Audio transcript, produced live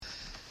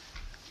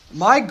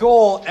My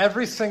goal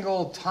every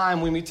single time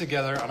we meet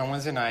together on a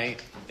Wednesday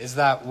night is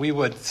that we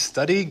would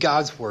study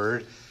God's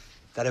word,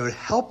 that it would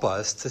help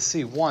us to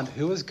see, one,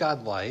 who is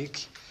God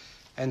like,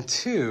 and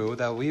two,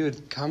 that we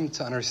would come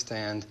to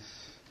understand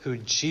who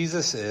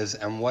Jesus is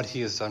and what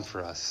he has done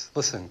for us.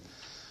 Listen,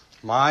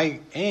 my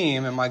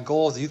aim and my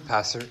goal as a youth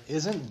pastor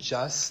isn't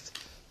just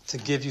to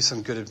give you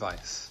some good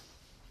advice.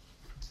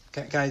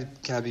 Can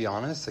I be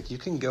honest? Like, you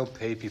can go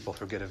pay people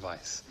for good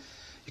advice.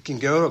 You can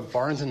go to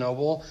Barnes &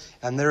 Noble,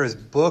 and there is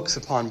books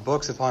upon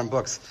books upon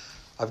books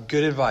of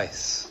good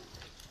advice.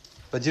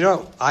 But you know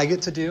what I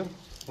get to do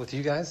with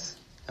you guys,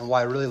 and why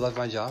I really love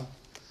my job,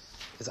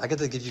 is I get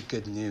to give you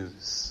good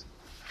news.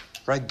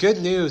 Right? Good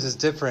news is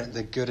different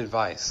than good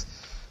advice.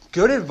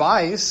 Good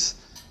advice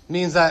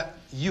means that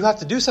you have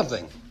to do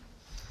something.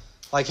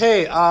 Like,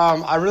 hey,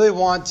 I really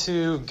want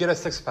to get a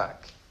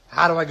six-pack.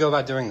 How do I go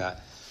about doing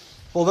that?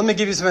 Well, let me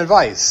give you some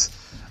advice.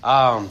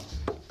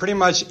 Pretty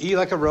much eat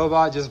like a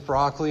robot, just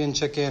broccoli and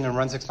chicken, and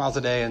run 6 miles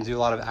a day and do a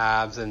lot of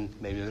abs, and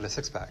maybe you'll get a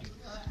six-pack.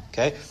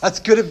 Okay?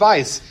 That's good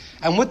advice.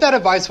 And with that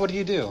advice, what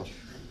do?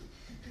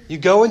 You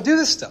go and do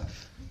this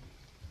stuff.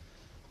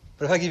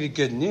 But if I give you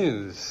good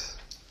news,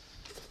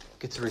 you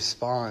get to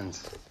respond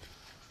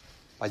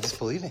by just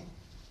believing,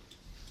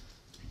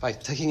 by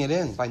taking it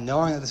in, by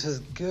knowing that this is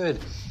good.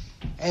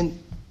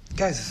 And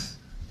guys,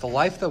 the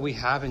life that we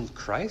have in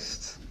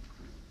Christ,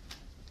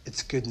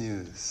 it's good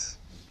news.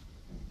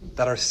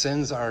 That our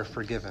sins are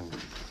forgiven.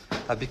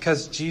 That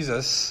because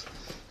Jesus,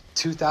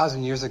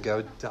 2,000 years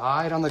ago,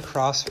 died on the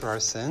cross for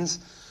our sins,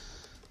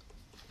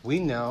 we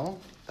know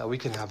that we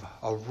can have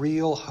a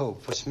real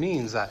hope, which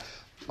means that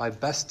my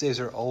best days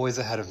are always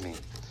ahead of me.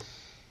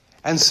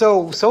 And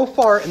so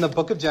far in the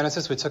book of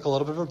Genesis, we took a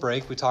little bit of a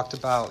break. We talked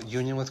about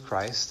union with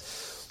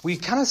Christ. We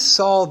kind of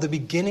saw the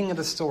beginning of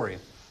the story.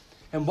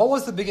 And what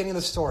was the beginning of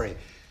the story?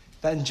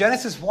 That in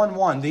Genesis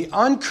 1:1, the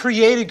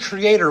uncreated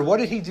creator, what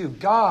did he do?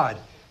 God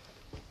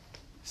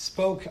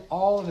spoke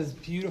all of his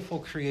beautiful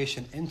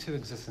creation into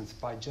existence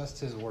by just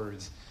his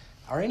words.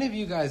 Are any of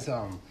you guys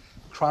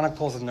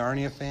Chronicles of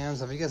Narnia fans?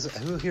 Have you guys,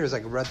 who here has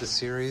read the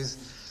series?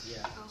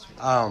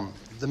 Yeah.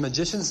 The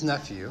Magician's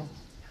Nephew,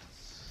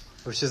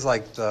 which is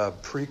like the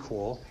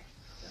prequel.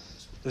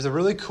 There's a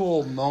really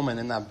cool moment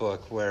in that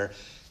book where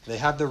they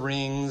have the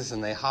rings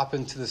and they hop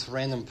into this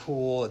random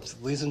pool. It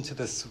leads into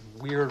this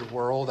weird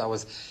world that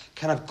was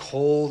kind of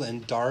cold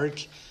and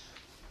dark.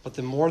 But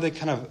the more they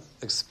kind of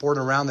explored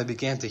around, they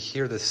began to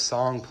hear this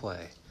song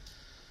play.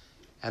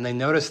 And they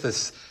noticed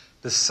this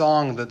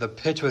song, that the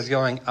pitch was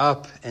going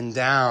up and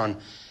down.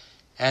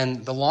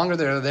 And the longer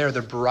they were there,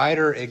 the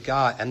brighter it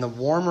got and the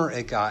warmer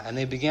it got. And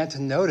they began to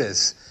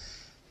notice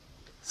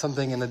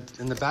something in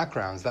the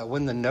backgrounds, that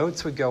when the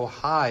notes would go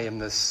high in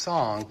this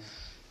song,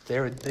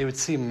 they would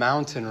see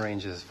mountain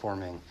ranges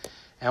forming.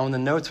 And when the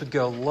notes would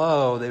go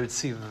low, they would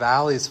see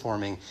valleys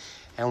forming.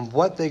 And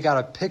what they got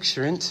a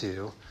picture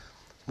into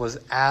was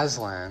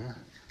Aslan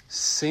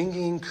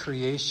singing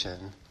creation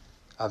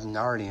of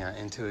Narnia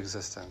into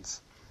existence.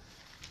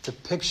 The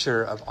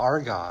picture of our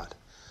God,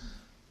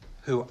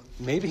 who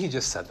maybe he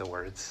just said the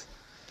words,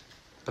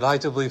 but I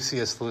like to believe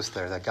C.S. Lewis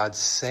there, that God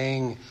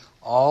sang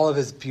all of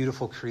his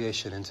beautiful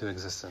creation into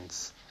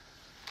existence.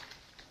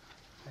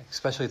 I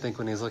especially think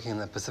when he's looking in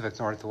the Pacific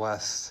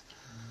Northwest,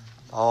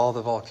 all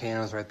the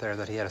volcanoes right there,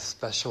 that he had a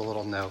special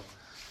little note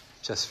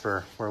just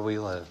for where we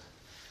live.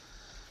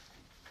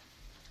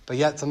 But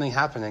yet something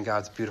happened in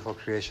God's beautiful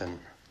creation.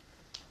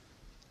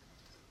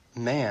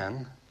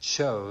 Man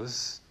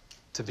chose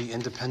to be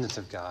independent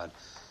of God.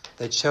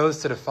 They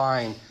chose to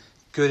define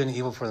good and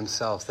evil for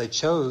themselves. They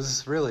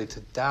chose really to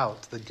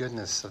doubt the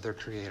goodness of their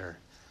Creator.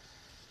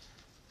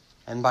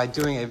 And by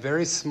doing a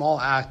very small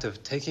act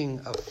of taking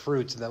a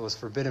fruit that was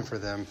forbidden for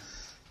them,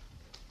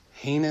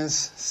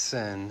 heinous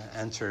sin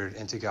entered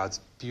into God's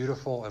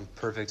beautiful and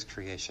perfect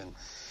creation.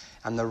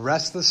 And the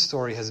rest of the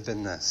story has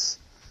been this.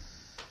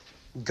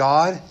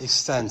 God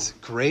extends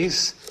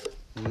grace,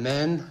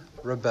 men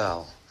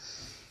rebel.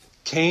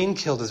 Cain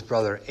killed his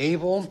brother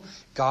Abel.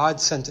 God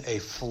sent a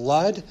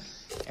flood.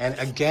 And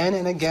again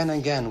and again and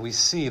again, we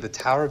see the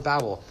Tower of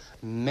Babel.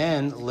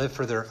 Men live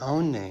for their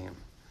own name.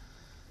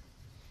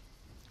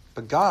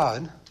 But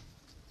God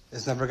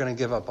is never going to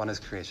give up on his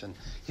creation.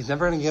 He's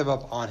never going to give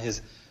up on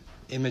his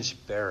image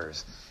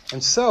bearers.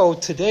 And so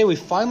today we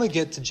finally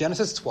get to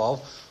Genesis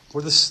 12,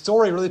 where the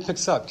story really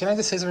picks up. Can I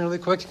just say something really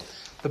quick?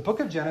 The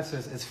book of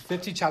Genesis is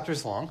 50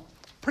 chapters long.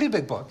 Pretty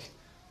big book,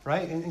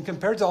 right? And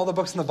compared to all the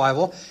books in the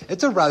Bible,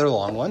 it's a rather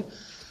long one.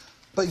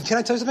 But can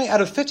I tell you something?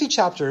 Out of 50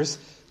 chapters,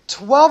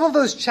 12 of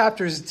those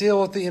chapters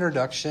deal with the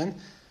introduction,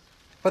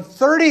 but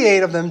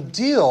 38 of them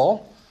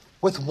deal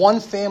with one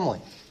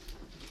family.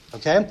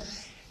 Okay?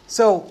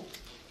 So,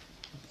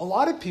 a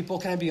lot of people,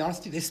 can I be honest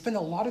with you, they spend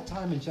a lot of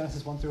time in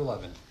Genesis 1 through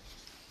 11.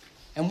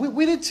 And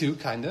we did too,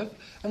 kind of.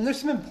 And there's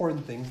some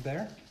important things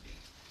there.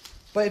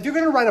 But if you're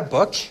going to write a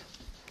book,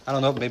 I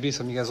don't know, maybe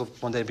some of you guys will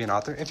one day be an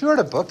author. If you wrote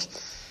a book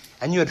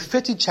and you had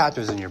 50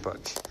 chapters in your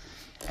book,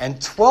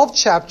 and 12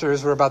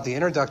 chapters were about the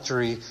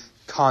introductory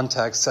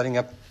context, setting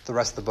up the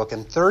rest of the book,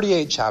 and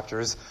 38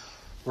 chapters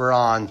were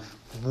on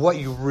what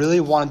you really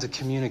wanted to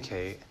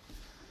communicate,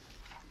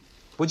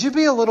 would you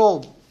be a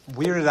little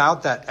weirded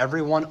out that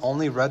everyone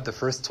only read the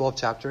first 12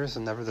 chapters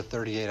and never the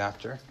 38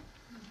 after?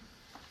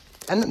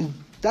 And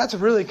that's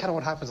really kind of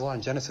what happens a lot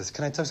in Genesis.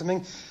 Can I tell you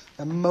something?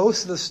 That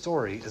most of the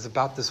story is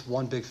about this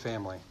one big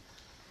family.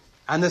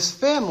 And this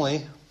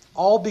family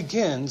all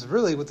begins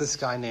really with this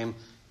guy named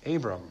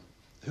Abram,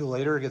 who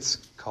later gets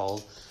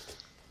called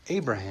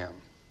Abraham.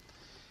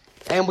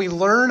 And we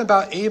learn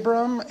about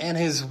Abram and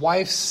his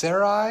wife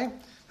Sarai,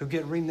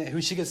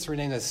 who she gets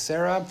renamed as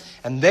Sarah.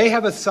 And they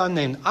have a son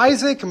named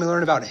Isaac, and we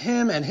learn about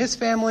him and his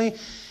family.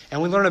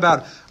 And we learn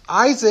about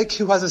Isaac,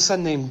 who has a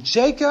son named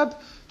Jacob,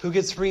 who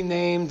gets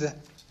renamed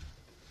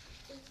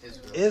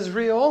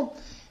Israel.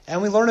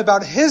 And we learn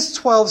about his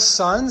 12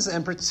 sons,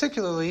 and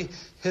particularly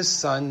his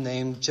son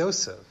named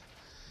Joseph.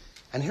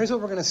 And here's what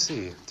we're going to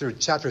see through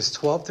chapters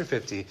 12 through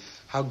 50,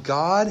 how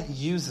God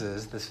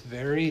uses this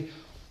very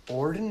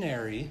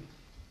ordinary,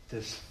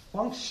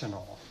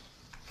 dysfunctional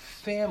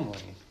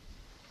family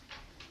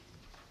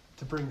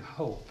to bring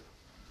hope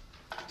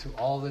to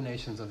all the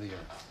nations of the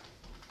earth.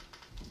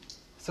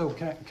 So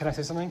can I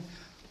say something?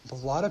 A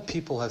lot of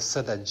people have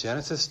said that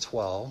Genesis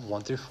 12,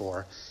 1 through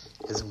 4,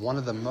 is one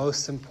of the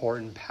most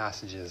important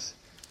passages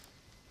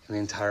in the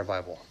entire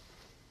Bible.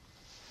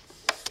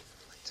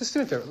 Just do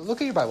me a favor.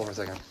 Look at your Bible for a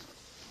second.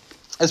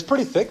 It's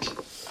pretty thick.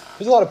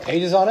 There's a lot of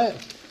pages on it.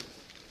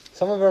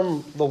 Some of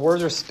them, the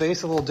words are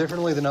spaced a little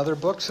differently than other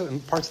books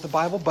and parts of the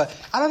Bible. But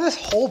out of this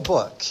whole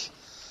book,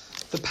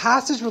 the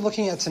passage we're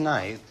looking at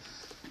tonight,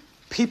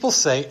 people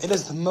say it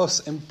is the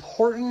most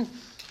important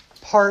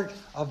part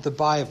of the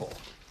Bible.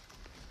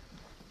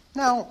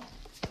 Now,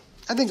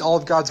 I think all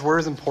of God's word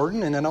is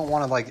important, and I don't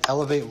want to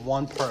elevate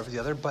one part over the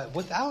other. But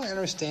without an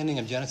understanding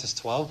of Genesis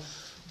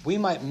 12, we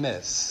might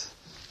miss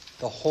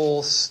the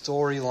whole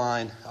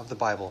storyline of the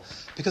Bible.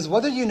 Because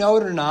whether you know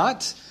it or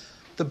not,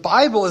 the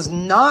Bible is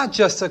not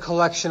just a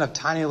collection of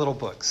tiny little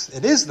books.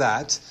 It is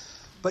that,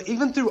 but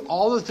even through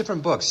all those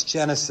different books,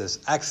 Genesis,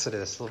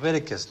 Exodus,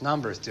 Leviticus,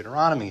 Numbers,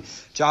 Deuteronomy,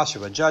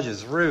 Joshua,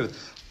 Judges,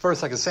 Ruth,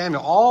 1st, 2nd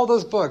Samuel, all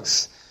those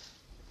books,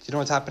 do you know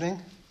what's happening?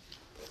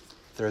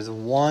 There's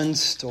one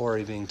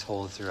story being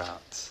told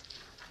throughout.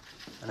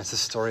 And it's a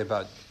story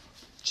about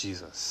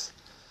Jesus.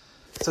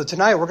 So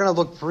tonight we're going to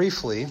look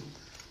briefly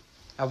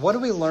at what do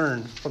we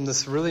learn from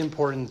this really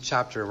important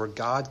chapter where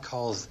God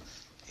calls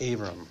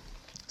Abram.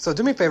 So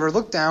do me a favor,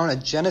 look down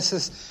at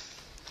Genesis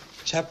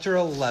chapter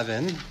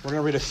 11. We're going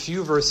to read a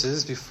few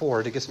verses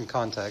before to get some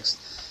context.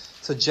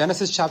 So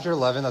Genesis chapter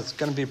 11, that's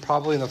going to be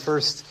probably in the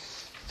first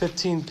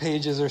 15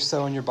 pages or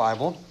so in your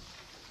Bible.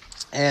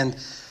 And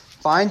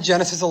find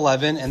Genesis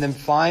 11 and then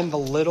find the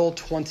little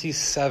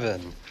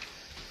 27.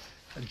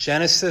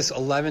 Genesis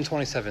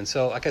 11:27.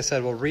 So like I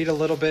said, we'll read a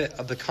little bit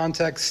of the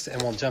context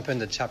and we'll jump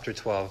into chapter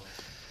 12.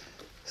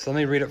 So let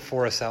me read it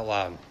for us out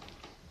loud.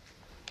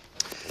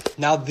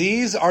 Now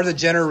these are the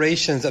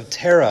generations of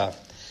Terah.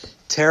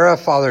 Terah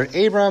fathered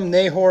Abram,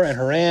 Nahor, and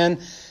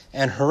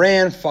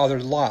Haran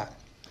fathered Lot.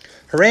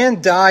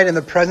 Haran died in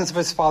the presence of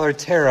his father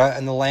Terah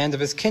in the land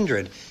of his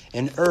kindred,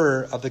 in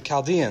Ur of the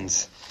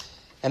Chaldeans.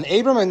 And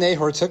Abram and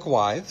Nahor took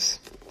wives.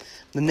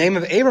 The name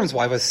of Abram's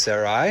wife was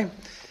Sarai,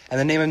 and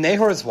the name of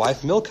Nahor's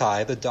wife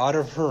Milcah, the daughter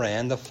of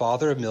Haran, the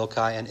father of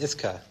Milcah and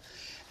Iscah.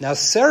 Now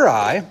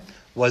Sarai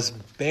was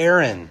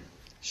barren.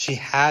 She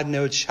had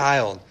no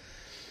child.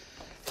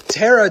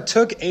 Terah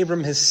took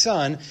Abram his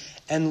son,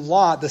 and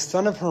Lot, the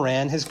son of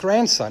Haran, his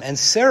grandson, and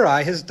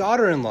Sarai, his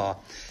daughter-in-law,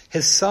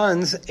 his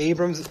son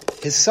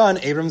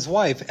Abram's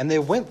wife, and they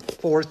went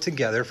forth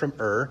together from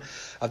Ur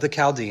of the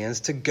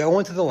Chaldeans to go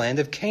into the land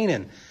of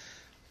Canaan.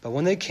 But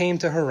when they came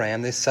to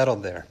Haran, they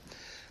settled there.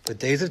 The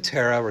days of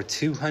Terah were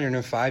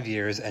 205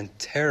 years, and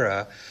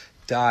Terah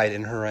died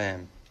in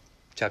Haran.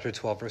 Chapter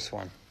 12, verse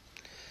 1.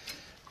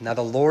 Now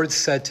the Lord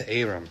said to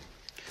Abram,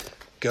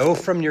 "Go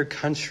from your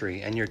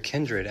country and your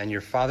kindred and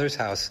your father's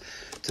house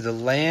to the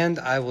land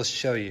I will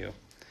show you.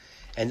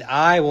 And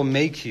I will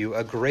make you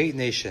a great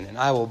nation, and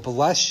I will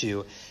bless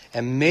you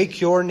and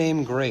make your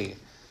name great,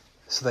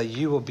 so that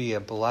you will be a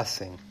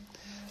blessing.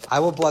 I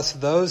will bless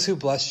those who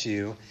bless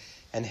you,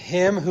 and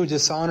him who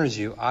dishonors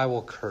you I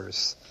will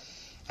curse.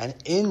 And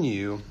in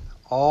you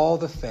all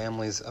the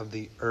families of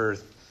the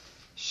earth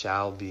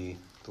shall be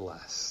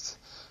blessed."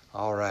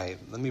 All right,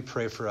 let me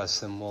pray for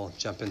us, and we'll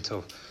jump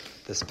into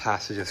this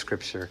passage of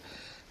Scripture.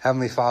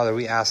 Heavenly Father,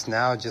 we ask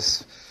now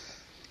just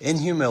in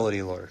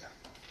humility, Lord,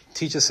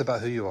 teach us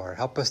about who you are.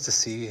 Help us to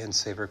see and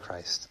savor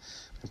Christ.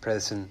 We pray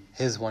this in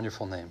his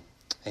wonderful name.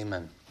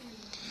 Amen.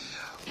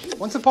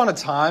 Once upon a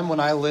time when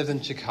I lived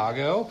in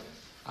Chicago,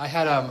 I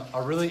had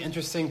a really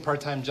interesting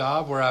part-time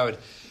job where I would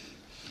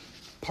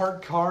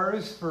park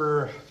cars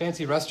for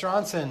fancy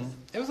restaurants, and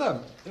it was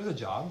a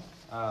job.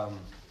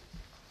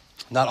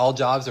 Not all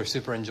jobs are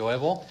super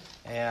enjoyable,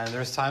 and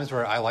there's times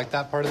where I like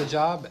that part of the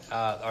job.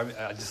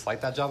 I just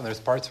like that job, and there's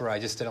parts where I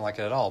just didn't like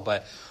it at all.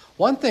 But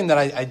one thing that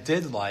I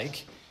did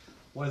like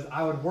was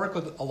I would work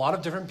with a lot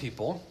of different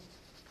people.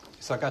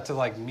 So I got to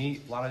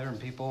meet a lot of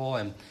different people,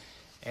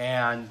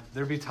 And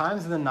there'd be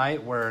times in the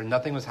night where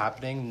nothing was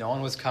happening, no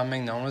one was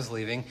coming, no one was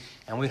leaving,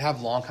 and we'd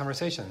have long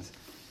conversations.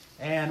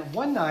 And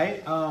one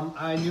night,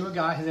 I knew a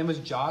guy, his name was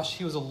Josh,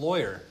 he was a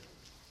lawyer.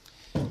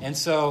 And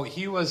so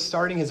he was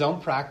starting his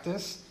own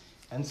practice,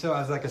 and so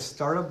as like a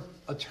startup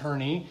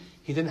attorney,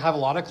 he didn't have a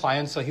lot of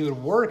clients, so he would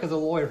work as a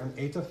lawyer from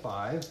 8 to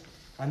 5,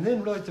 and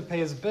then really to pay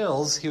his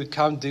bills, he would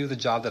come do the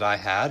job that I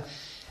had.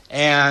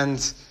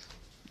 And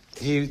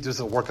he was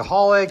a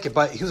workaholic,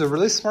 but he was a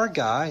really smart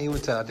guy. He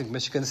went to, I think,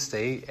 Michigan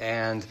State.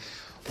 And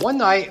one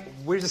night,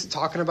 we were just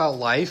talking about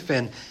life,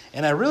 and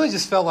I really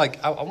just felt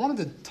like I wanted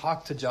to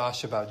talk to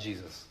Josh about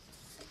Jesus.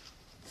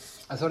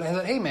 And so I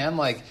said, hey, man,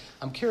 like,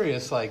 I'm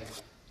curious, like,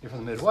 you're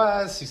from the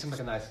Midwest, you seem like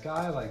a nice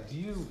guy. Like, do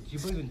you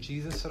believe in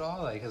Jesus at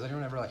all? Like, has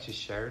anyone ever actually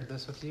shared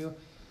this with you?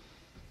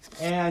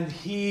 And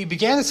he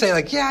began to say,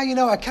 like, yeah,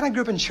 I kind of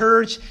grew up in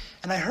church,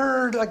 and I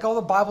heard, like, all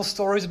the Bible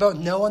stories about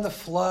Noah and the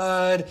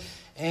flood,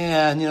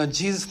 and,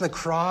 Jesus and the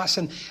cross.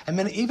 And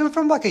then even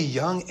from, like, a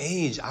young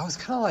age, I was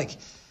kind of like,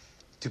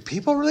 do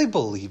people really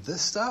believe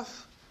this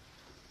stuff?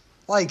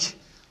 Like,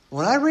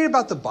 when I read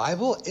about the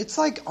Bible, it's,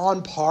 like,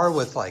 on par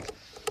with, like,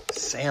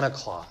 Santa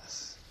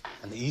Claus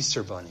and the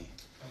Easter Bunny.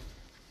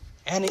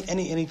 And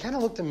he kind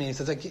of looked at me and he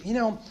says, like,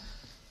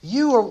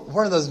 you are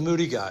one of those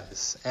Moody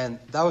guys. And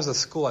that was a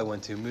school I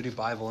went to, Moody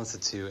Bible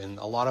Institute. And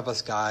a lot of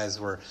us guys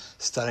were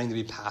studying to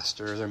be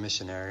pastors or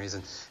missionaries.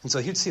 And so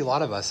he'd see a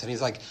lot of us. And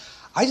he's like,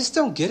 I just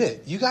don't get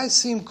it. You guys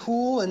seem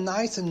cool and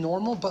nice and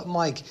normal, but I'm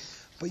like,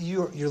 but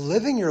you're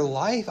living your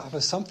life off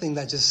of something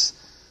that just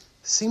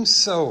seems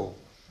so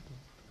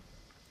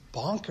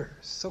bonkers,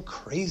 so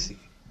crazy.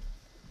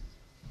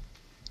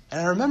 And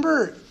I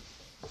remember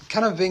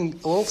kind of being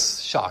a little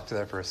shocked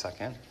there for a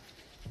second.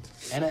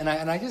 And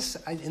I just,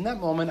 in that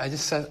moment, I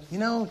just said,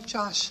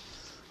 Josh,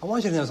 I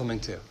want you to know something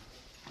too.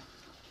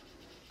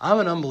 I'm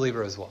an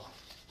unbeliever as well.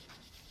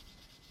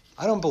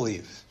 I don't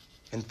believe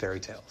in fairy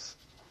tales.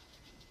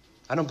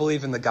 I don't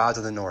believe in the gods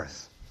of the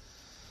north.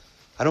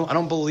 I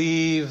don't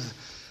believe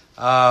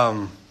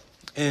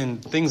in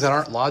things that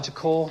aren't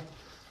logical.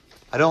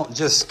 I don't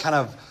just kind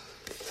of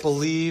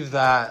believe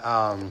that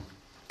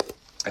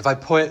if I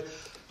put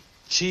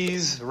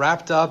cheese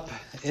wrapped up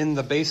in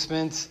the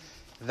basement,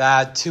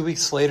 that 2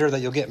 weeks later that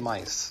you'll get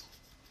mice.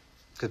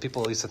 Because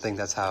people used to think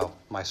that's how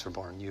mice were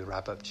born. You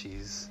wrap up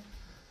cheese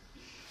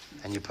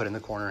and you put it in the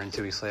corner, and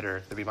 2 weeks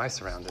later there'd be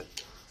mice around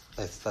it.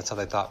 That's how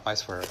they thought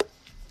mice were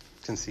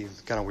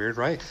conceived. Kind of weird,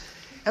 right?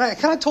 And I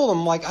kind of told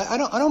him, like, I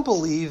don't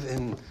believe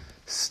in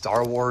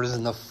Star Wars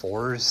and the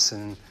Force,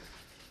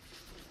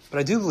 but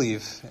I do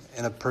believe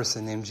in a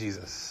person named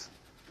Jesus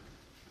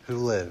who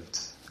lived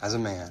as a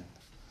man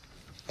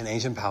in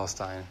ancient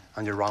Palestine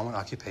under Roman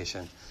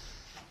occupation.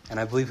 And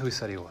I believe who he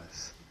said he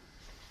was.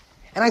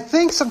 And I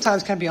think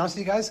sometimes, can I be honest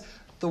with you guys,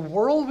 the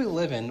world we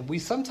live in,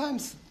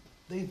 sometimes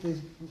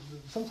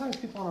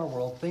people in our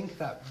world think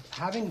that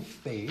having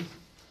faith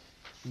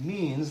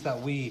means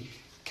that we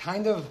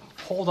kind of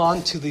hold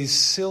on to these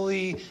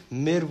silly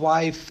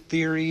midwife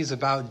theories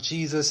about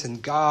Jesus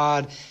and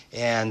God,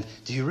 and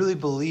do you really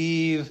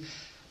believe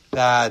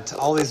that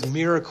all these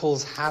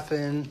miracles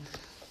happen?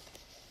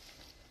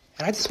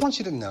 And I just want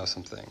you to know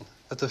something,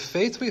 that the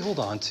faith we hold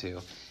on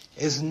to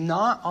is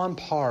not on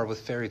par with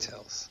fairy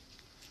tales.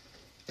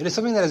 It is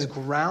something that is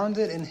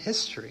grounded in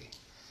history.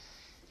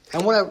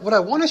 And what I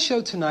want to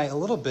show tonight a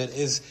little bit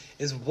is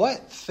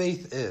what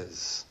faith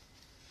is.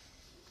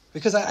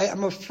 Because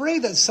I'm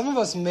afraid that some of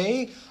us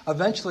may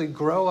eventually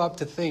grow up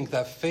to think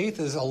that faith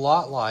is a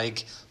lot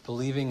like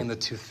believing in the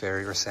Tooth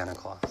Fairy or Santa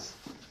Claus.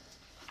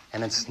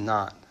 And it's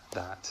not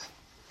that.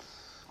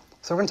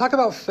 So we're going to talk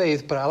about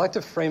faith, but I like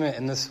to frame it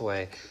in this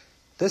way.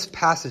 This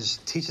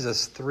passage teaches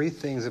us 3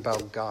 things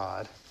about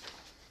God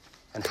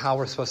and how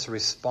we're supposed to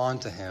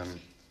respond to him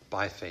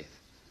by faith.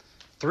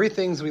 3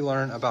 things we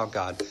learn about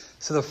God.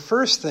 So the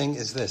first thing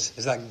is this,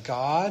 is that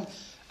God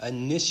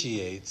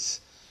initiates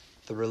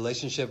the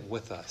relationship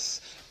with us.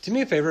 Do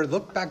me a favor,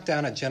 look back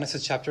down at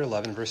Genesis chapter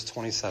 11, verse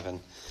 27.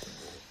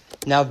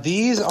 Now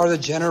these are the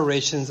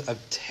generations of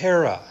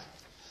Terah.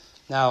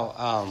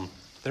 Now,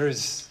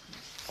 there's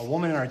a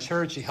woman in our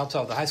church, she helps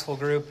out with the high school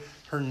group.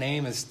 Her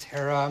name is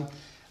Terah.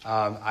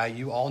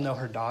 You all know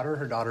her daughter.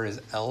 Her daughter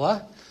is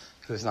Ella,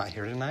 who is not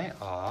here tonight.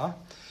 But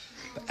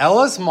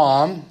Ella's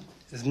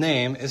mom's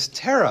name is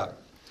Terah.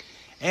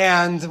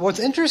 And what's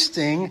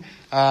interesting,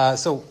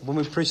 so when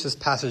we preached this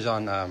passage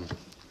on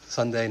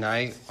Sunday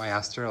night, I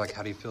asked her, like,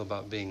 how do you feel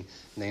about being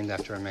named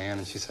after a man?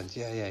 And she said,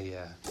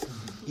 yeah.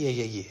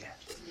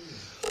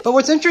 But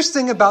what's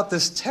interesting about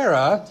this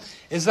Terah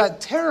is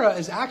that Terah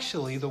is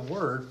actually the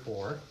word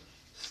for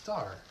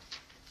star.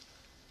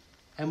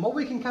 And what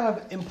we can kind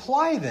of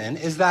imply then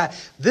is that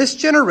this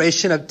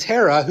generation of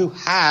Terah, who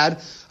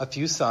had a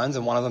few sons,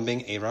 and one of them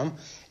being Abram,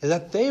 is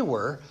that they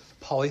were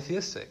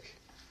polytheistic,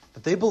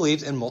 that they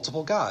believed in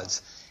multiple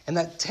gods. And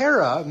that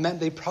Terah meant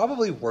they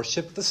probably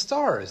worshiped the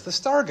stars, the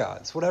star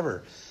gods,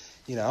 whatever,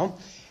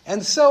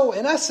 And so,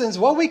 in essence,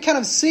 what we kind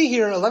of see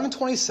here in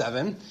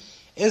 1127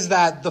 is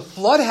that the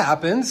flood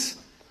happens,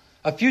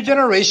 a few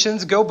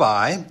generations go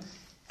by,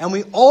 And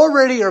we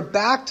already are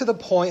back to the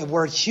point of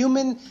where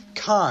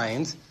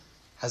humankind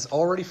has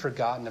already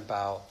forgotten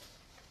about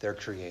their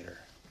Creator.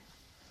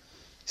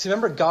 See,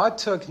 remember, God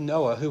took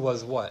Noah, who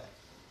was what?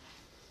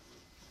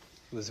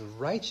 He was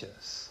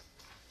righteous.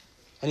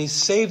 And he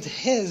saved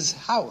his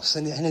house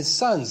and his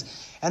sons.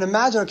 And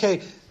imagine,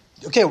 okay,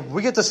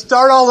 we get to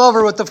start all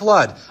over with the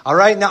flood. All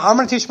right, now I'm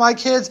going to teach my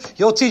kids.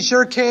 You'll teach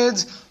your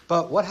kids.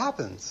 But what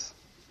happens?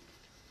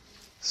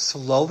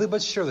 Slowly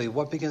but surely,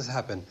 what begins to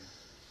happen?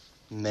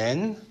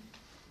 Men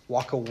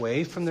walk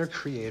away from their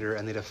Creator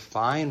and they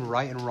define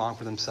right and wrong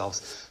for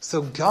themselves.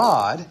 So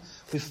God,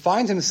 we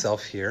find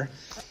himself here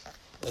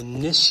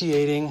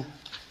initiating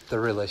the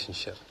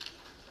relationship.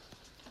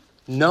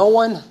 No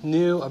one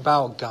knew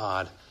about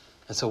God.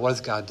 And so what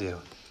does God do?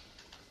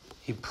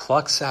 He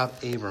plucks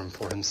out Abram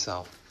for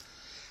himself.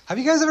 Have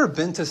you guys ever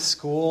been to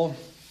school?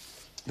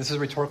 This is a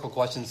rhetorical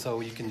question,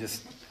 so you can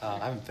just... I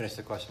haven't finished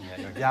the question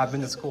yet. Yeah, I've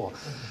been to school.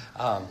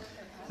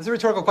 This is a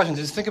rhetorical question.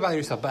 Just think about it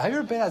yourself. But have you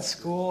ever been at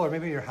school or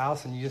maybe at your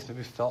house and you just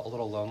maybe felt a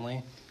little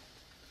lonely?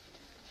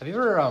 Have you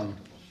ever...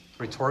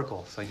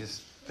 rhetorical, so you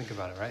just think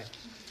about it, right?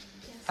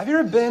 Have you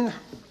ever been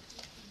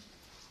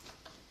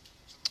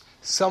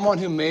someone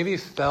who maybe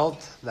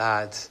felt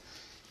that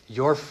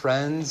your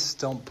friends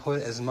don't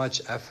put as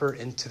much effort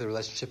into the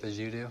relationship as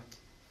you do?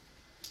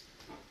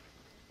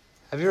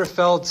 Have you ever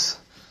felt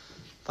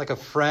like a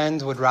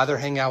friend would rather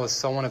hang out with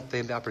someone if they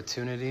had the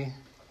opportunity,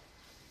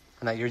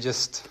 and that you're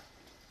just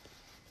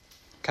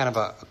kind of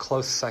a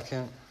close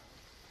second?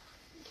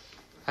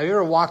 Have you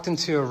ever walked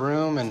into a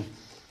room and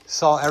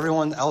saw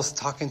everyone else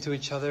talking to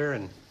each other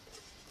and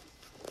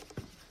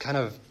kind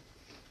of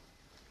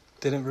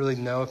didn't really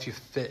know if you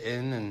fit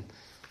in? And,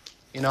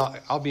 you know,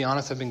 I'll be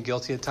honest, I've been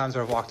guilty at times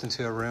where I've walked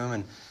into a room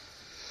and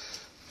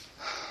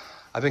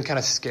I've been kind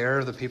of scared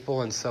of the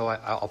people, and so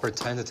I'll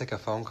pretend to take a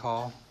phone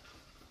call.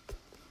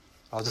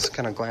 I'll just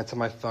kind of glance at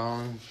my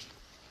phone.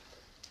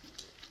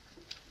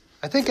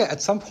 I think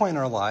at some point in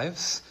our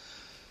lives,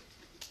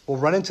 we'll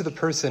run into the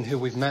person who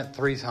we've met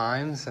 3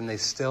 times and they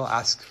still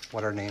ask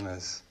what our name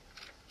is.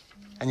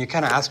 And you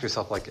kind of ask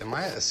yourself, like, am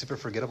I a super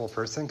forgettable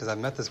person? Because I've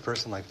met this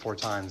person like 4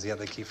 times, yet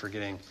they keep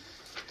forgetting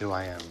who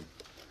I am.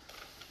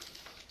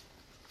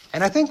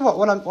 And I think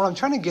what I'm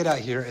trying to get at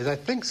here is I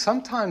think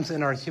sometimes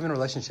in our human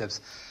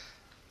relationships,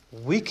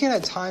 we can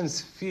at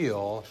times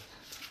feel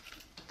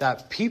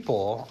that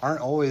people aren't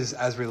always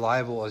as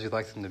reliable as you'd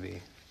like them to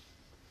be.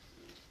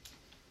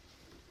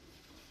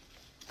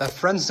 That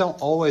friends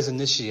don't always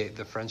initiate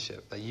the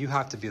friendship, that you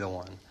have to be the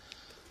one.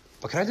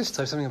 But can I just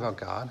tell you something about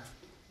God?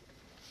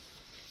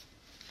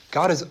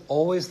 God is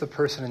always the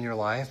person in your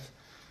life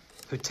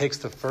who takes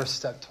the first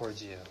step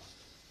towards you.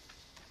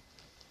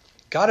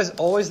 God is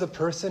always the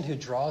person who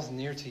draws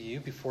near to you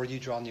before you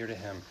draw near to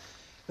him.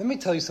 Let me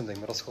tell you something,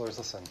 middle schoolers,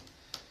 listen.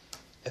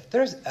 If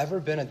there's ever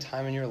been a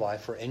time in your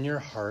life where in your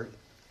heart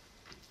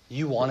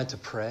you wanted to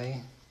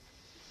pray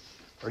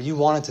or you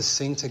wanted to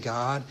sing to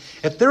God,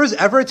 if there was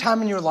ever a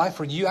time in your life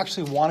where you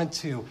actually wanted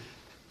to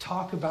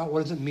talk about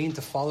what does it mean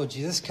to follow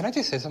Jesus, can I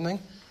just say something?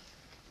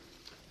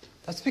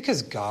 That's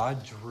because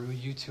God drew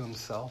you to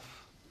himself.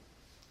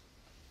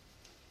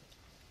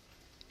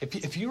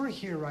 If you were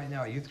here right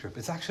now at youth group,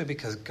 it's actually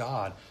because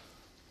God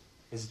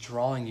is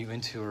drawing you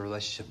into a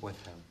relationship with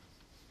him.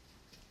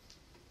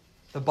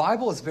 The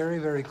Bible is very,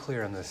 very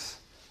clear on this.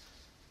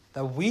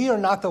 That we are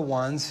not the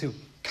ones who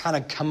kind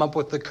of come up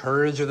with the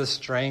courage or the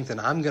strength and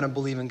I'm going to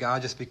believe in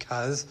God just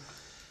because.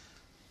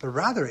 But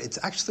rather, it's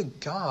actually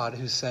God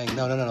who's saying,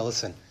 no,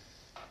 listen.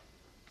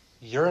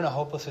 You're in a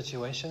hopeless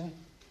situation,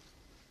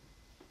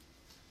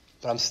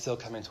 but I'm still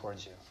coming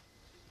towards you.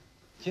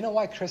 Do you know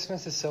why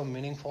Christmas is so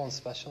meaningful and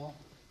special?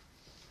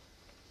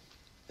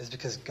 It's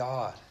because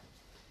God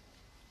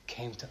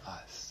came to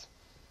us.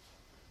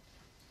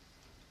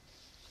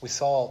 We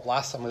saw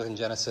last time we looked in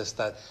Genesis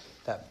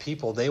that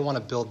people, they want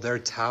to build their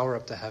tower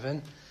up to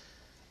heaven.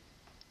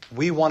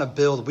 We want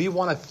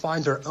to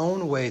find our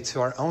own way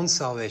to our own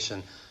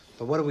salvation.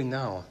 But what do we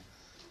know?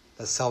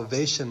 That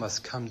salvation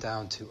must come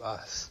down to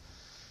us.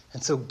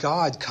 And so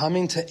God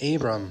coming to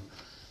Abram,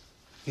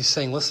 he's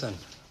saying, listen,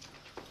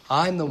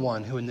 I'm the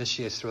one who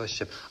initiates the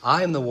relationship.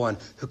 I am the one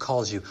who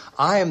calls you.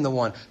 I am the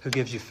one who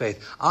gives you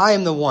faith. I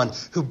am the one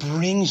who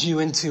brings you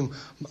into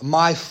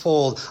my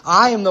fold.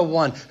 I am the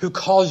one who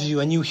calls you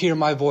and you hear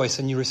my voice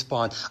and you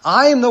respond.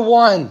 I am the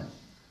one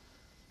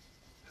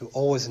who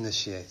always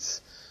initiates,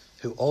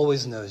 who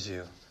always knows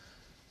you,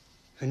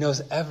 who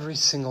knows every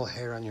single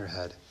hair on your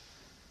head.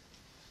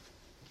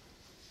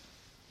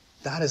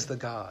 That is the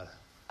God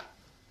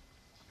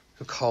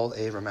who called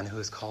Abram and who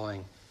is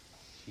calling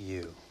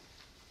you.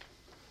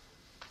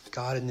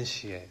 God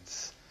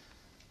initiates.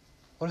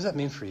 What does that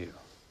mean for you?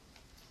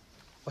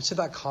 What should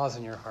that cause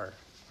in your heart?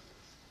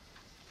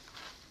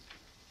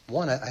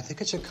 One, I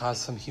think it should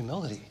cause some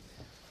humility.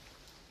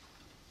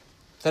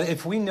 That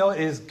if we know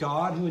it is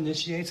God who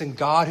initiates and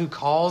God who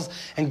calls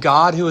and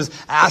God who is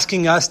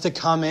asking us to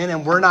come in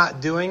and we're not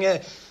doing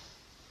it,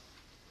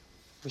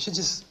 we should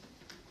just,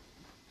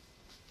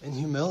 in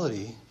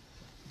humility,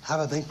 have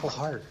a thankful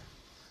heart.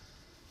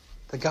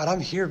 That God,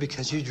 I'm here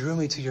because you drew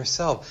me to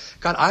yourself.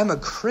 God, I'm a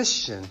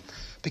Christian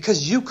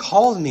because you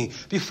called me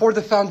before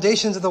the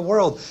foundations of the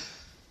world.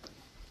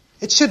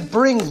 It should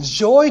bring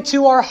joy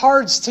to our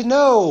hearts to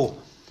know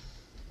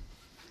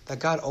that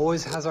God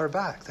always has our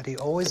back, that he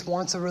always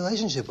wants a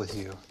relationship with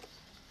you.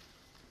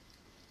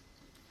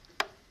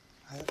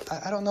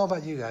 I don't know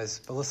about you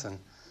guys, but listen,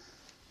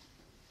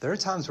 there are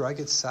times where I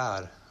get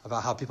sad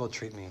about how people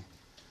treat me.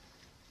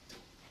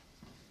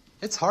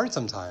 It's hard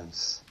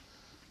sometimes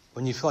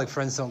when you feel like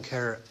friends don't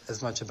care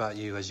as much about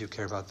you as you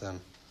care about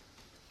them.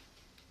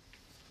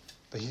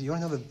 But you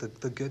want to know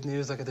the good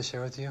news I get to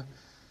share with you?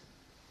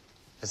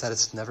 Is that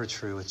it's never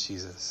true with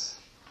Jesus.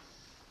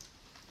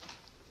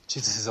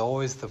 Jesus is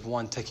always the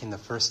one taking the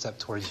first step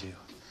towards you,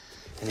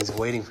 and he's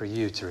waiting for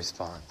you to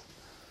respond.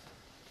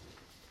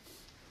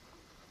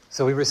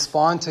 So we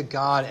respond to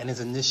God and his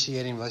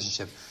initiating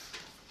relationship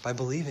by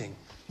believing,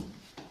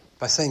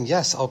 by saying,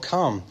 yes, I'll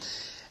come.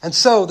 And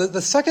so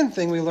the second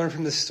thing we learn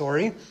from this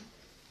story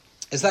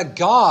is that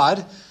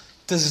God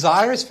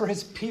desires for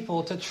his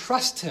people to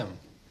trust him.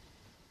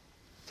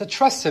 To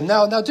trust him.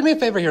 Now do me a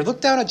favor here.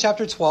 Look down at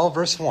chapter 12,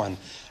 verse 1. All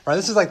right,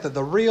 this is like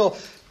the real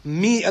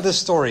meat of the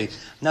story.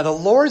 Now the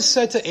Lord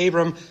said to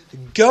Abram,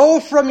 go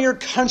from your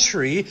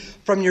country,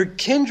 from your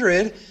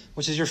kindred,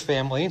 which is your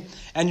family,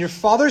 and your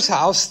father's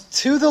house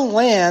to the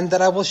land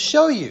that I will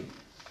show you.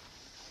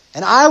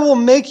 And I will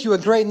make you a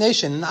great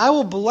nation, and I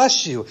will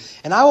bless you,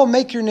 and I will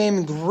make your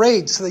name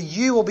great so that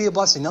you will be a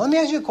blessing. Now let me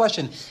ask you a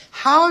question.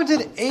 How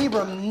did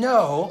Abram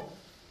know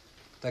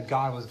that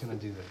God was going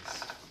to do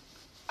this?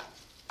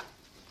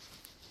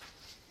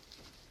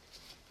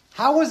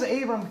 How was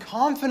Abram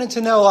confident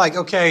to know, like,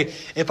 okay,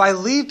 if I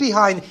leave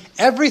behind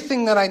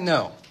everything that I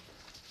know,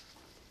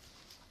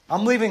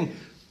 I'm leaving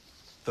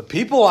the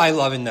people I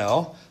love and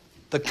know,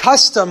 the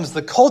customs,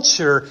 the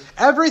culture,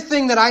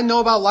 everything that I know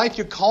about life,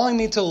 you're calling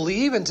me to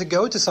leave and to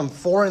go to some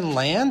foreign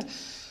land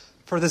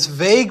for this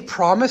vague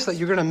promise that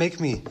you're going to make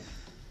me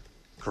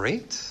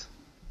great?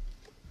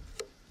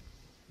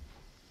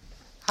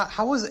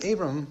 How was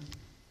Abram,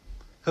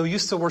 who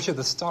used to worship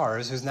the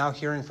stars, who's now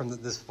hearing from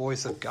this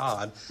voice of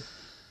God,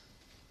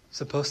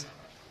 supposed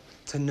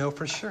to know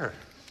for sure?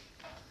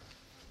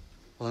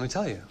 Well, let me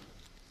tell you.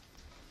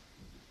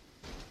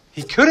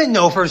 He couldn't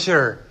know for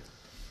sure.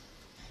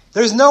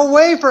 There's no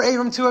way for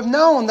Abram to have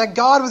known that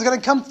God was going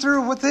to come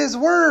through with his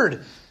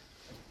word.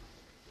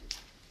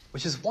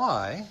 Which is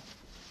why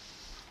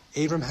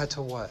Abram had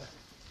to what?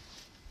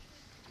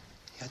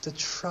 He had to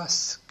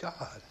trust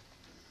God.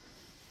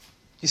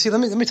 You see, let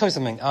me tell you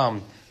something.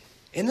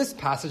 In this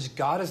passage,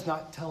 God is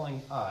not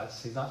telling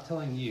us, he's not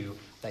telling you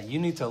that you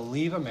need to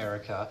leave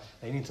America,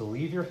 that you need to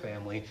leave your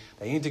family,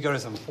 that you need to go to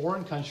some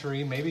foreign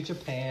country, maybe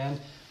Japan,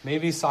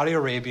 maybe Saudi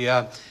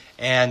Arabia,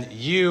 and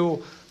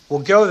you will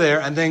go there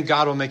and then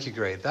God will make you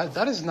great.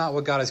 That is not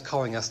what God is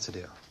calling us to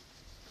do.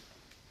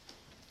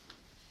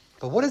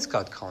 But what is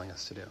God calling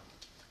us to do?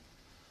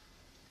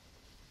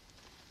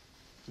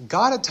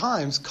 God at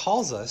times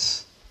calls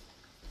us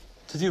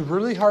to do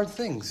really hard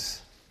things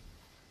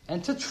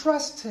and to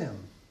trust him.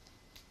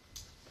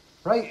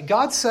 Right?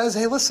 God says,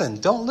 hey,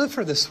 listen, don't live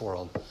for this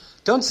world.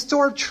 Don't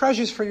store up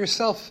treasures for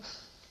yourself.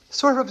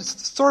 Store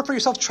up for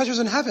yourself treasures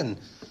in heaven.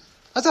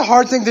 That's a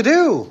hard thing to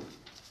do.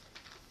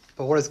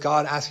 But what is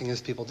God asking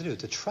his people to do?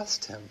 To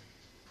trust him.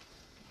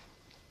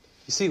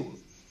 You see,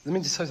 let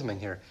me just tell you something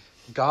here.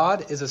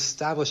 God is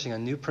establishing a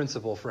new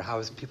principle for how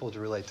his people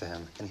to relate to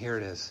him. And here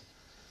it is.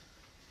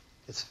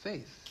 It's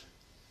faith.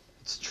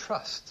 It's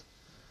trust.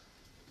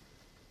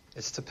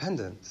 It's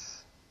dependence.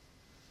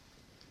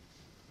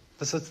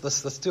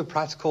 Let's do a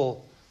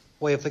practical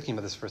way of thinking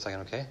about this for a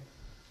second, okay?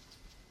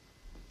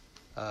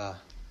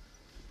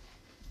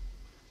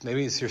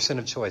 Maybe it's your sin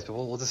of choice, but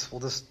we'll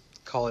just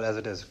call it as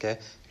it is, okay?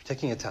 You're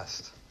taking a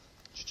test,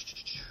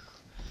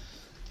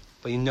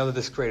 but you know that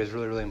this grade is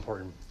really, really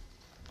important.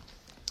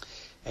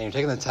 And you're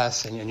taking the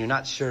test, and you're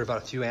not sure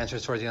about a few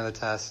answers towards the end of the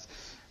test.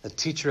 The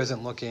teacher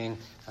isn't looking, and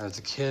there's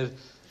a kid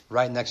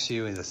right next to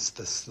you, and the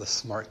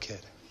smart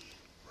kid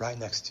right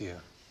next to you.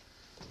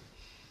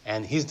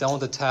 And he's done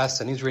with the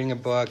test, and he's reading a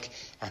book,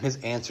 and his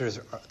answers,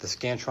 the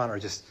Scantron, are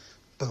just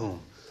boom.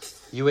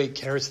 You ate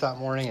carrots that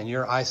morning, and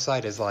your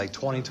eyesight is like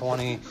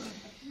 20/20,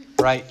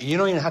 right? You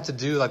don't even have to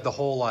do like the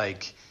whole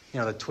like,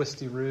 the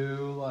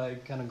twisty-roo,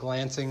 like kind of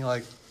glancing,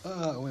 like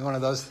one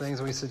of those things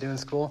we used to do in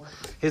school.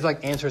 His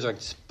like answers are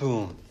just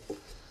boom.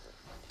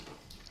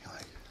 You're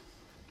like,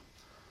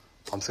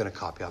 I'm just gonna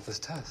copy off this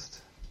test.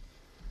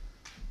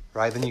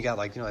 Right? Then you got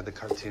like the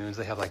cartoons,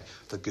 they have like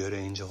the good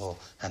angel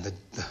and the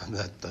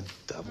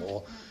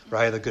devil,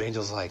 right? The good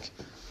angel's like,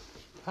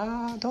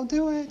 don't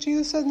do it.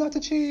 Jesus says not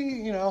to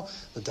cheat,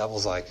 The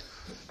devil's like,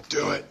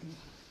 do it.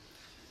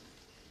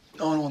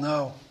 No one will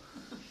know.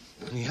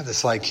 And you have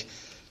this like,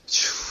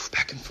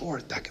 back and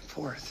forth.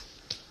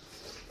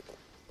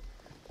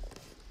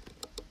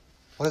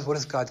 What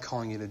is God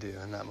calling you to do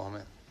in that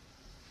moment?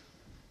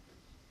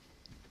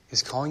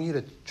 He's calling you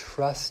to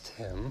trust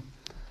him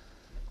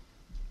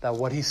that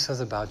what he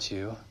says about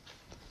you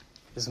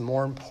is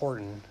more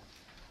important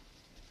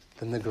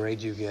than the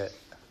grade you get.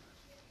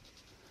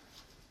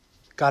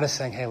 God is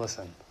saying, hey,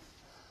 listen,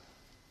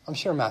 I'm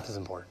sure math is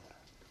important,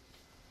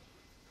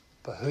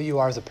 but who you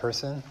are as a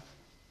person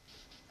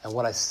and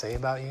what I say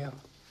about you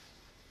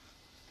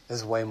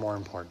is way more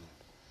important.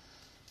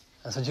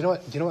 And so do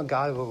you know what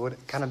God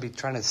would kind of be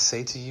trying to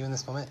say to you in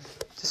this moment?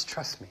 Just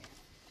trust me,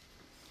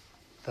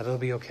 that it'll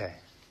be okay.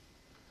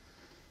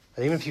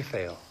 That even if you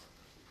fail,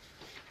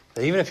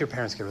 that even if your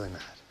parents get really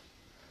mad,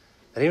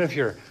 that even if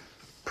your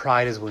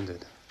pride is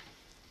wounded,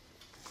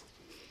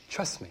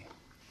 trust me.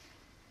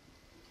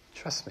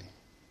 Trust me.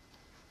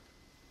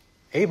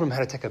 Abram had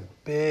to take a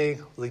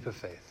big leap of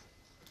faith.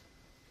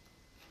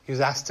 He was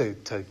asked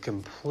to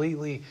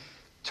completely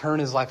turn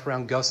his life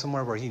around, go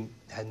somewhere where he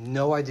had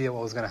no idea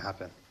what was going to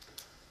happen.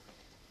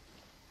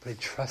 But he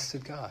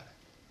trusted God.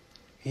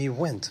 He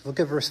went. Look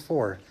at verse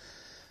 4,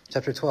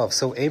 chapter 12.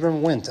 So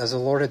Abram went as the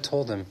Lord had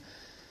told him.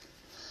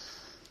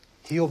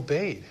 He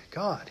obeyed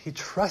God. He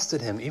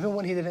trusted him even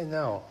when he didn't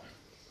know.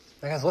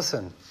 Now, guys,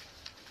 listen.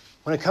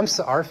 When it comes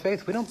to our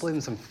faith, we don't believe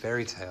in some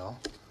fairy tale.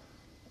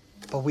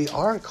 But we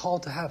are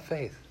called to have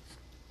faith.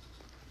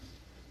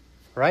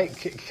 Right?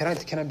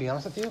 Can I be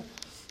honest with you?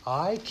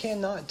 I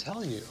cannot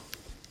tell you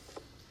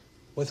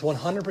with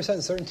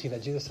 100% certainty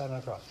that Jesus died on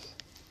a cross.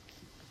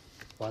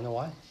 Want to know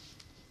why?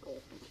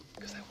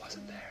 Because I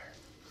wasn't there.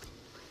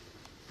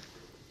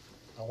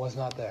 I was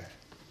not there.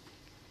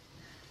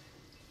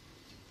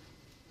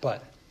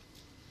 But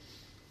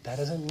that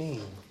doesn't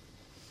mean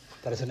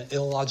that it's an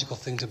illogical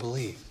thing to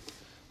believe.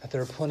 That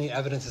there are plenty of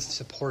evidences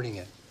supporting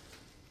it.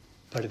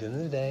 But at the end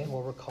of the day,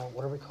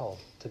 what are we called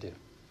to do?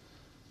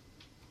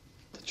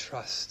 To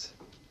trust.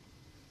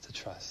 To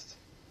trust.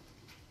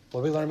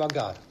 What do we learn about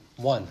God?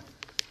 1,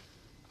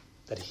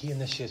 that he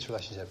initiates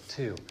relationship.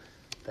 2,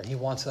 that he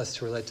wants us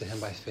to relate to him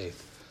by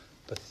faith.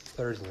 But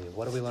thirdly,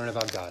 what do we learn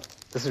about God?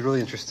 This is really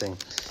interesting.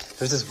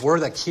 There's this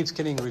word that keeps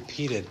getting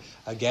repeated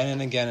again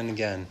and again and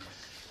again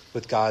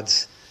with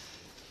God's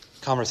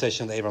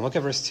conversation with Abram. Look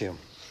at verse 2.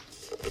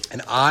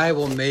 And I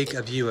will make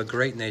of you a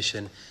great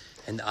nation,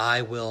 and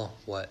I will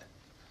what?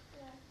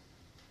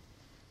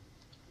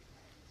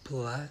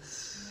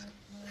 Bless.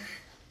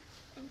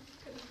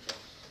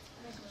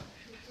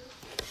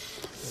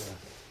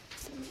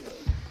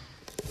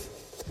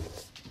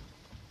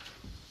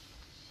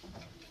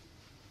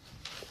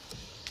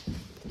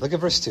 Look at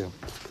verse 2.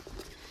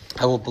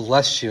 I will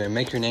bless you and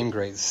make your name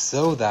great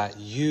so that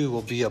you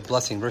will be a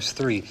blessing. Verse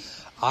 3.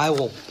 I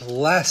will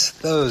bless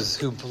those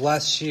who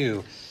bless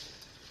you.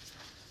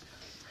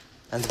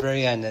 And at the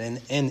very end, and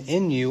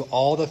in you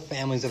all the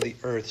families of the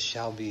earth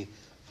shall be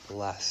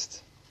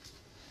blessed.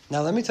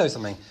 Now, let me tell you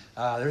something.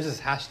 There's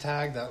this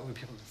hashtag that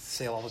people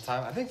say all the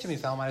time. I think Jimmy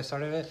Fallon might have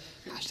started it.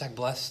 Hashtag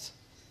blessed,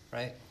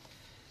 right?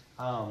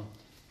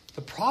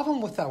 The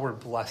problem with that word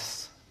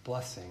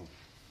blessing,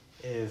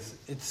 is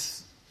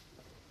it's,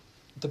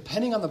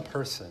 depending on the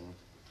person,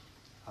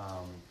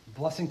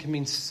 blessing can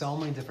mean so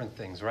many different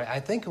things, right? I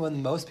think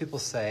when most people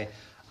say,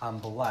 I'm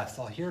blessed,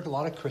 I'll hear a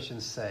lot of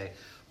Christians say,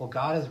 well,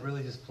 God has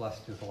really just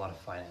blessed me with a lot of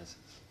finances,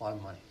 a lot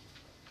of money.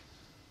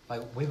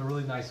 Like, we have a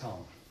really nice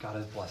home. God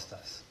has blessed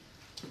us.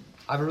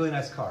 I have a really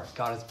nice car.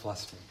 God has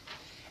blessed me.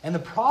 And the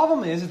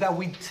problem is that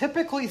we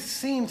typically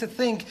seem to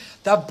think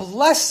that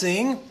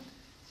blessing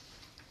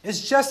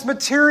is just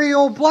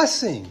material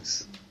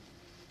blessings.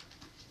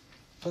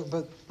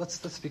 But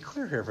let's be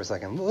clear here for a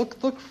second.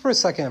 Look for a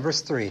second at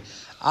verse 3.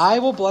 I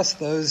will bless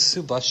those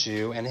who bless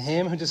you, and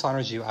him who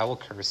dishonors you I will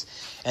curse.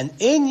 And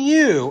in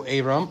you,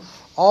 Abram,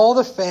 all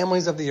the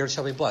families of the earth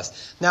shall be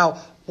blessed.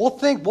 Now, we'll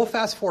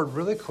fast forward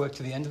really quick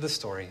to the end of the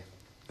story.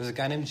 There's a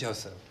guy named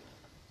Joseph.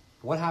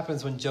 What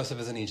happens when Joseph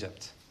is in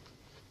Egypt?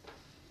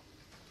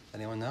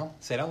 Anyone know?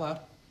 Say it out loud.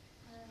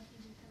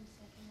 He becomes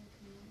second in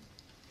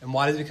command. And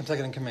why does he become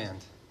second in command?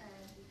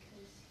 Because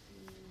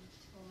he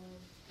told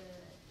the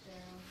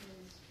Pharaoh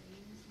his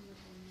dreams in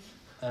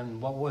the dream.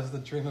 And what was the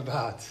dream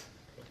about? The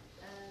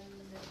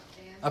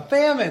famine. A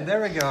famine.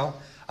 There we go.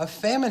 A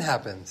famine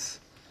happens.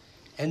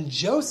 And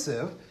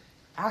Joseph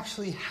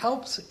actually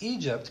helps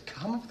Egypt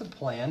come up with a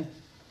plan.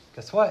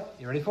 Guess what?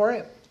 You ready for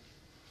it?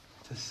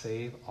 To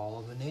save all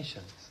of the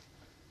nations.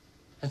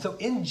 And so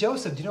in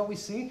Joseph, do you know what we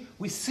see?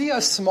 We see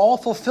a small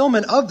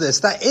fulfillment of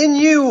this. That in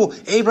you,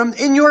 Abram,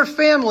 in your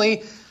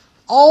family,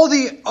 all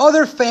the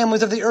other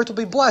families of the earth will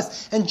be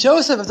blessed. And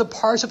Joseph is a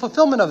partial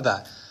fulfillment of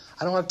that.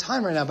 I don't have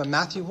time right now, but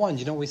Matthew 1,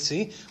 you know what we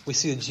see? We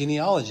see a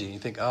genealogy. You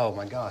think, oh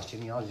my gosh,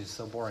 genealogy is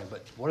so boring.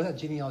 But what does that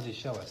genealogy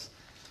show us?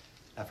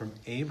 Now from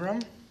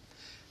Abram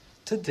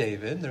to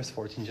David, there's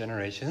 14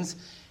 generations.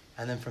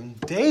 And then from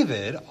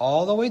David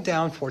all the way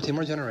down, 14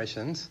 more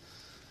generations,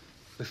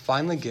 we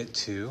finally get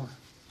to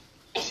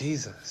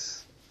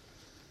Jesus.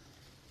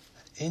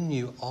 In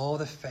you, all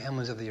the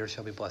families of the earth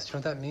shall be blessed. You know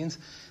what that means?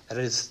 That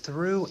it is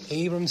through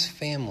Abram's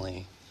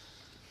family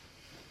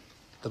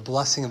the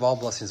blessing of all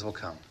blessings will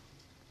come.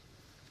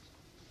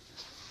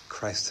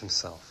 Christ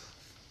himself.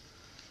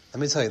 Let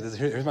me tell you,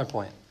 here's my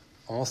point.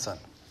 Almost done.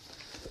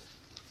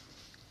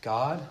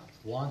 God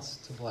wants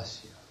to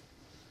bless you.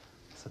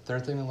 It's the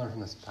third thing we learn from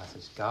this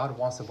passage. God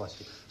wants to bless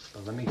you.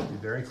 But let me be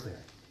very clear.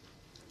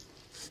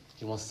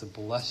 He wants to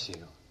bless you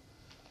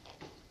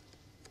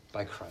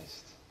by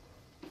Christ,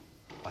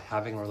 by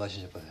having a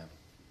relationship with him.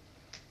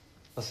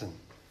 Listen,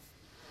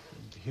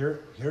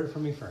 hear it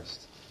from me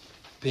first.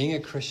 Being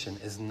a Christian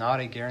is not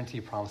a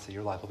guaranteed promise that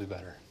your life will be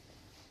better.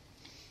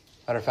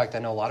 Matter of fact, I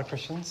know a lot of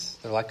Christians,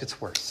 their life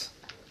gets worse.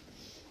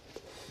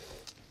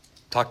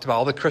 Talked about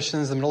all the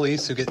Christians in the Middle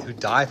East who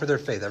die for their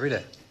faith every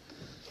day,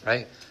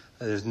 right?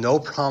 There's no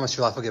promise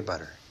your life will get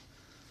better.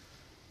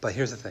 But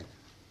here's the thing.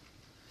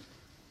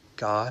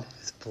 God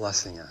is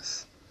blessing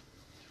us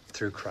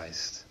through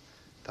Christ,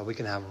 that we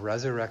can have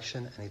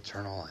resurrection and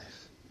eternal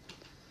life.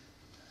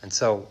 And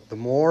so the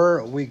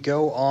more we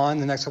go on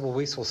the next couple of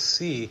weeks, we'll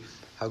see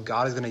how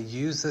God is going to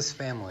use this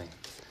family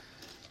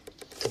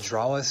to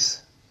draw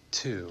us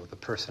to the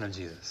person of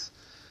Jesus.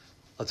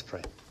 Let's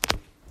pray.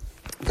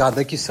 God,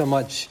 thank you so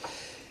much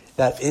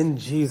that in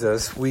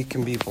Jesus we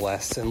can be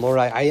blessed. And Lord,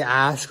 I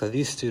ask that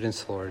these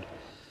students, Lord,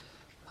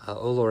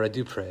 oh Lord, I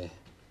do pray,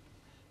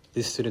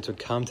 these students would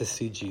come to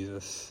see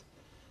Jesus.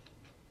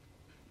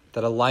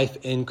 That a life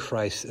in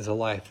Christ is a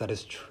life that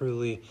is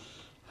truly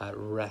at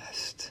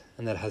rest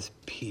and that has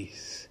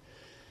peace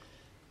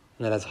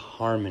and that has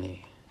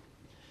harmony.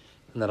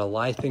 And that a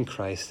life in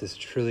Christ is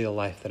truly a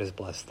life that is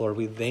blessed. Lord,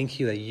 we thank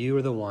you that you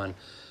are the one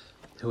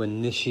who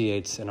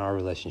initiates in our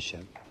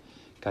relationship.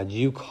 God,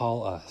 you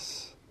call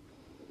us.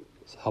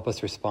 So help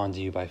us respond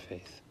to you by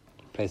faith.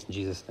 Praise in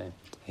Jesus' name.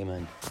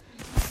 Amen.